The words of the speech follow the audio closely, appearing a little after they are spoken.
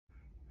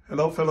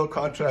Hello, fellow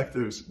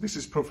contractors. This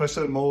is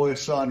Professor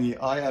Ehsani.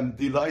 I am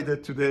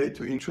delighted today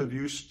to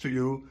introduce to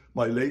you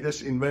my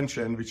latest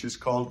invention, which is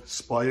called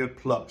SPiRe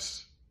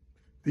Plus.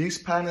 These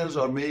panels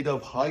are made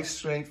of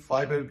high-strength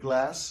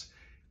fiberglass.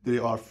 They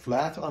are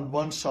flat on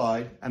one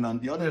side, and on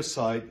the other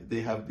side,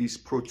 they have these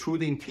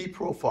protruding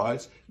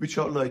T-profiles, which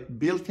are like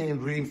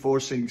built-in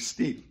reinforcing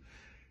steel.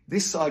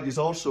 This side is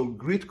also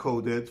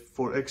grit-coated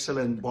for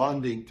excellent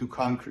bonding to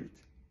concrete.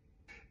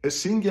 A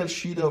single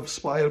sheet of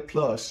SPiRe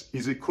Plus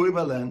is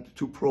equivalent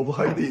to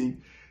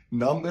providing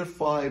number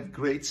 5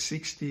 grade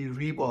 60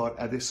 rebar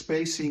at a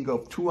spacing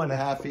of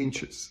 2.5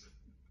 inches.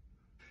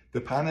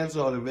 The panels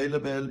are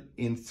available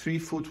in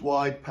 3-foot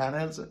wide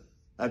panels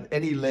at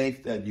any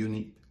length that you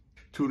need.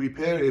 To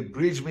repair a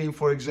bridge beam,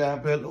 for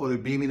example, or a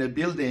beam in a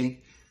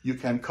building, you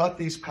can cut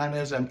these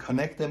panels and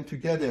connect them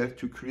together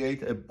to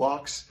create a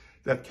box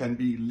that can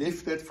be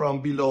lifted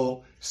from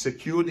below,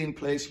 secured in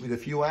place with a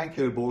few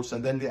anchor bolts,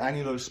 and then the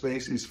annular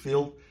space is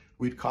filled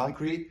with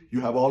concrete.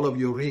 You have all of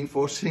your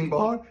reinforcing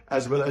bar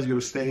as well as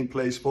your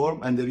stay-in-place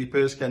form, and the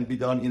repairs can be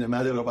done in a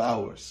matter of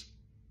hours.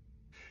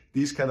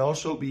 These can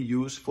also be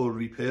used for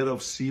repair of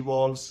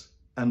seawalls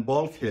and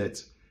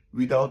bulkheads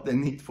without the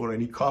need for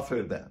any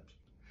coffer dams.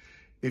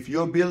 If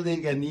you're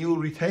building a new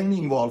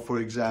retaining wall, for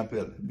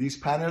example, these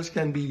panels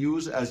can be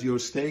used as your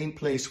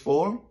stay-in-place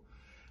form,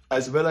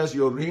 as well as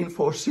your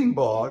reinforcing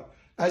bar,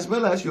 as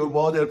well as your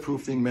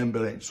waterproofing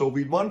membrane. So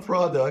with one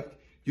product,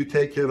 you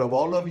take care of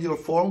all of your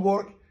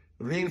formwork,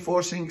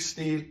 reinforcing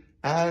steel,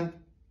 and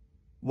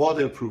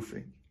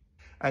waterproofing.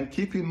 And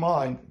keep in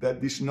mind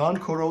that this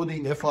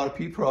non-corroding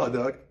FRP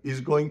product is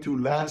going to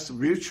last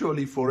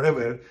virtually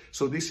forever.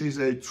 So this is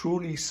a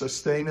truly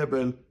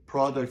sustainable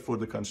product for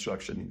the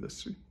construction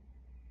industry.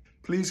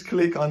 Please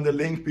click on the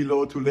link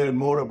below to learn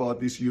more about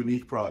this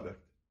unique product.